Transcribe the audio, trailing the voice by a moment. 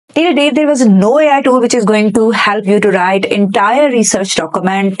Till date, there was no AI tool which is going to help you to write entire research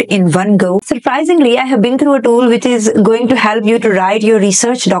document in one go. Surprisingly, I have been through a tool which is going to help you to write your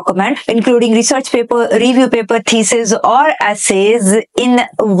research document, including research paper, review paper, thesis, or essays in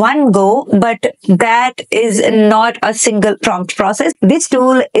one go, but that is not a single prompt process. This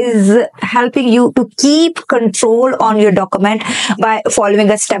tool is helping you to keep control on your document by following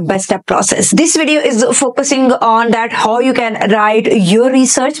a step-by-step process. This video is focusing on that how you can write your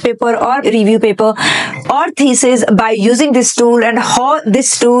research paper or review paper or thesis by using this tool, and how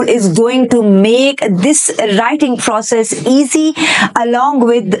this tool is going to make this writing process easy along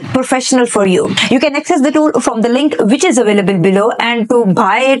with professional for you. You can access the tool from the link which is available below, and to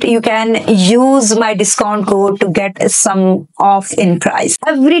buy it you can use my discount code to get some off in price.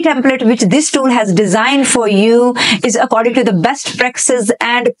 Every template which this tool has designed for you is according to the best practices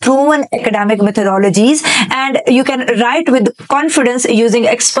and proven academic methodologies, and you can write with confidence using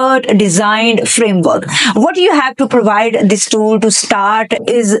expert designed framework. What you have to provide this tool to start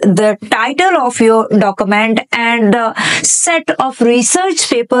is the title of your document and the set of research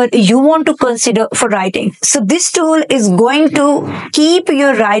paper you want to consider for writing. So this tool is going to keep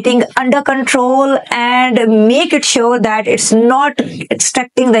your writing under control and make it sure that it's not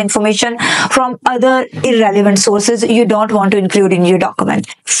extracting the information from other irrelevant sources you don't want to include in your document.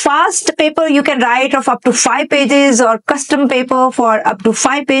 Fast paper you can write of up to 5 pages, or custom paper for up to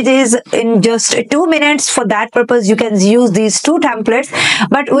 5 pages in just 2 minutes. For that purpose you can use these two templates,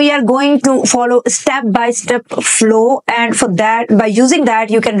 but we are going to follow step-by-step flow, and for that, by using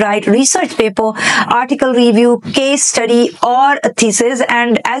that, you can write research paper, article review, case study, or a thesis.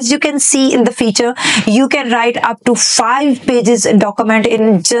 And as you can see in the feature, you can write up to 5 pages document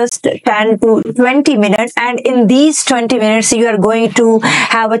in just 10 to 20 minutes, and in these 20 minutes you are going to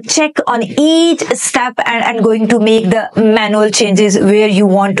have a check on each step and going to make the manual changes where you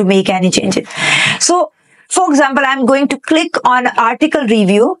want to make any changes. So for example, I'm going to click on article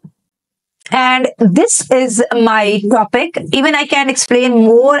review, and this is my topic. Even I can explain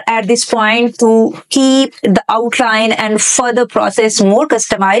more at this point to keep the outline and further process more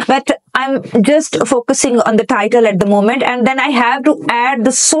customized, but I'm just focusing on the title at the moment, and then I have to add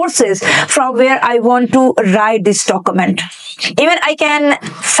the sources from where I want to write this document. Even I can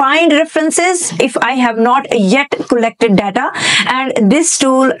find references if I have not yet collected data, and this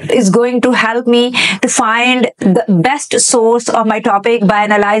tool is going to help me to find the best source of my topic by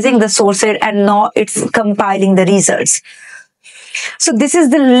analyzing the sources, and now it's compiling the results. So this is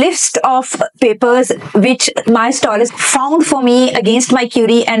the list of papers which MyStylus found for me against my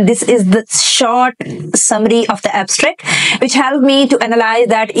query, and this is the short summary of the abstract which helped me to analyze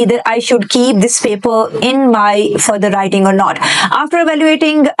that either I should keep this paper in my further writing or not. After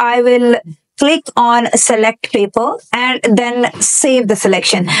evaluating, I will click on select paper and then save the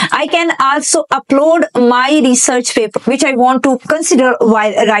selection. I can also upload my research paper which I want to consider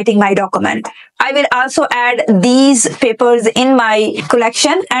while writing my document. I will also add these papers in my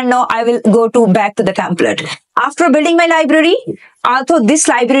collection, and now I will go back to the template. After building my library, although this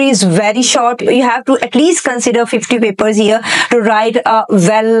library is very short, you have to at least consider 50 papers here to write a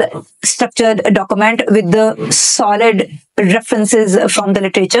well-structured document with the solid references from the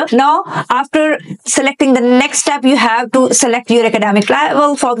literature. Now, after selecting the next step, you have to select your academic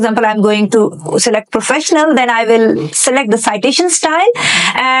level. For example, I'm going to select professional, then I will select the citation style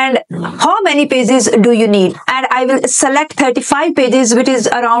and how many pages do you need. And I will select 35 pages, which is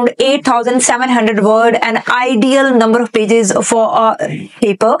around 8,700 word, an ideal number of pages for a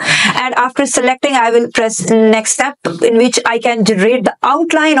paper. And after selecting, I will press next step, in which I can generate the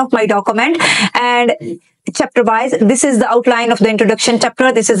outline of my document. And chapter wise, this is the outline of the introduction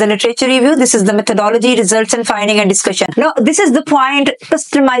chapter, this is the literature review, this is the methodology, results and finding and discussion. Now this is the point,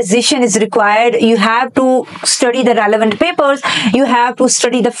 customization is required. You have to study the relevant papers, you have to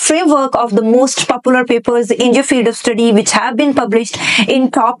study the framework of the most popular papers in your field of study which have been published in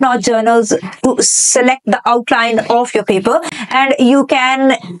top-notch journals to select the outline of your paper, and you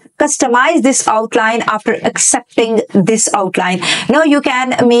can customize this outline after accepting this outline. Now you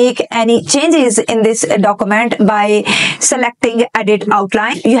can make any changes in this document by selecting edit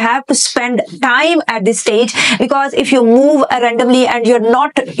outline. You have to spend time at this stage, because if you move randomly and you're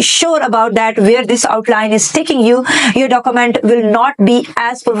not sure about that where this outline is taking you, your document will not be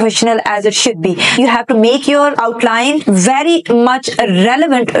as professional as it should be. You have to make your outline very much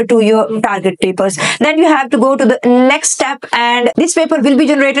relevant to your target papers. Then you have to go to the next step, and this paper will be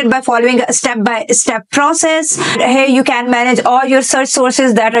generated by following a step-by-step process. Here you can manage all your search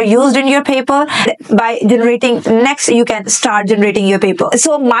sources that are used in your paper. By generating next, you can start generating your paper.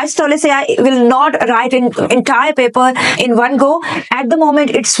 So MyStylus.ai will not write an entire paper in one go. At the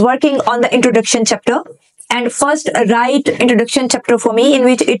moment, it's working on the introduction chapter. And first write introduction chapter for me, in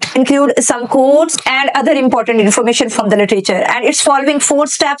which it includes some quotes and other important information from the literature. And it's following 4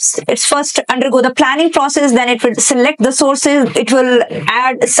 steps. It's first undergo the planning process, then it will select the sources, it will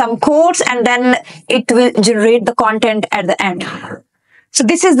add some quotes, and then it will generate the content at the end. So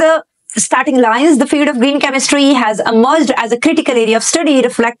this is the starting lines. The field of green chemistry has emerged as a critical area of study,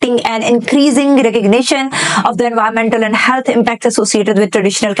 reflecting an increasing recognition of the environmental and health impacts associated with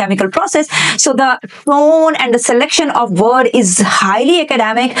traditional chemical process. So the tone and the selection of word is highly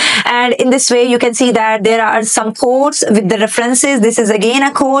academic, and in this way you can see that there are some quotes with the references. This is again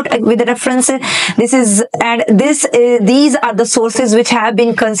a quote with the references. These are the sources which have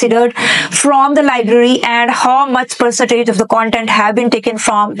been considered from the library, and how much percentage of the content have been taken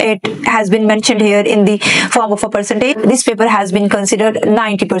from it has been mentioned here in the form of a percentage. This paper has been considered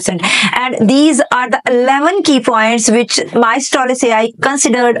 90%. And these are the 11 key points which MyStylus.ai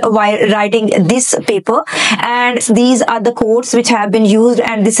considered while writing this paper. And these are the quotes which have been used,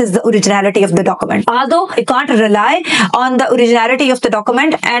 and this is the originality of the document. Although you can't rely on the originality of the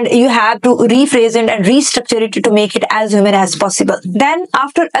document, and you have to rephrase it and restructure it to make it as human as possible. Then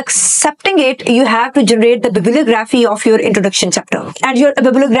after accepting it, you have to generate the bibliography of your introduction chapter. And your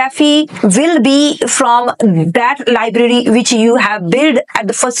bibliography will be from that library which you have built at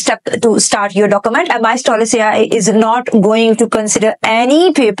the first step to start your document. And MyStylus.ai is not going to consider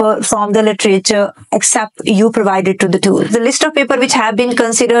any paper from the literature except you provide it to the tool. The list of paper which have been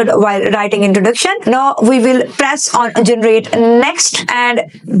considered while writing introduction. Now we will press on generate next, and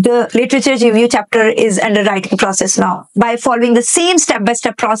the literature review chapter is under writing process now. By following the same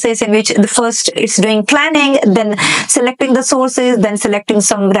step-by-step process, in which the first it's doing planning, then selecting the sources, then selecting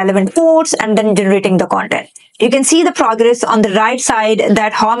some relevant quotes, and then generating the content. You can see the progress on the right side,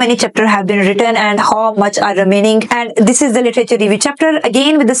 that how many chapters have been written and how much are remaining. And this is the literature review chapter,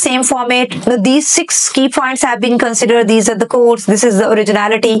 again with the same format. Now, these 6 key points have been considered. These are the quotes, this is the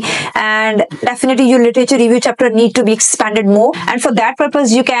originality, and definitely your literature review chapter need to be expanded more. And for that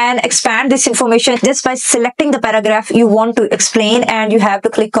purpose, you can expand this information just by selecting the paragraph you want to explain, and you have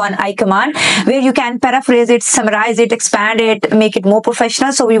to click on I command, where you can paraphrase it, summarize it, expand it, make it more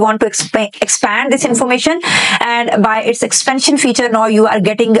professional. So we want to expand this information, and by its expansion feature, now you are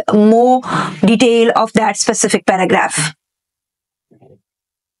getting more detail of that specific paragraph.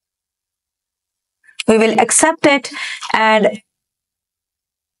 We will accept it and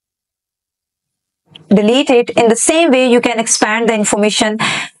delete it. In the same way, you can expand the information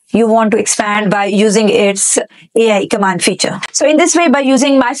you want to expand by using its AI command feature. So in this way, by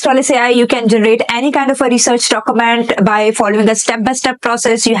using MyStylus.ai, you can generate any kind of a research document by following a step-by-step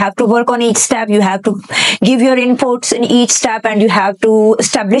process. You have to work on each step, you have to give your inputs in each step, and you have to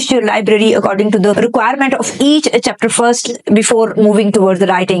establish your library according to the requirement of each chapter first before moving towards the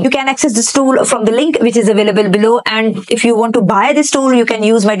writing. You can access this tool from the link which is available below, and if you want to buy this tool, you can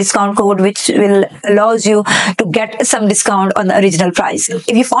use my discount code, which will allows you to get some discount on the original price. If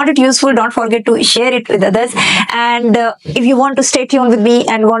you found it useful, don't forget to share it with others. And if you want to stay tuned with me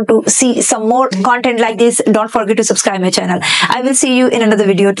and want to see some more content like this, don't forget to subscribe my channel. I will see you in another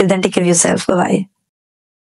video. Till then, take care of yourself. Bye bye.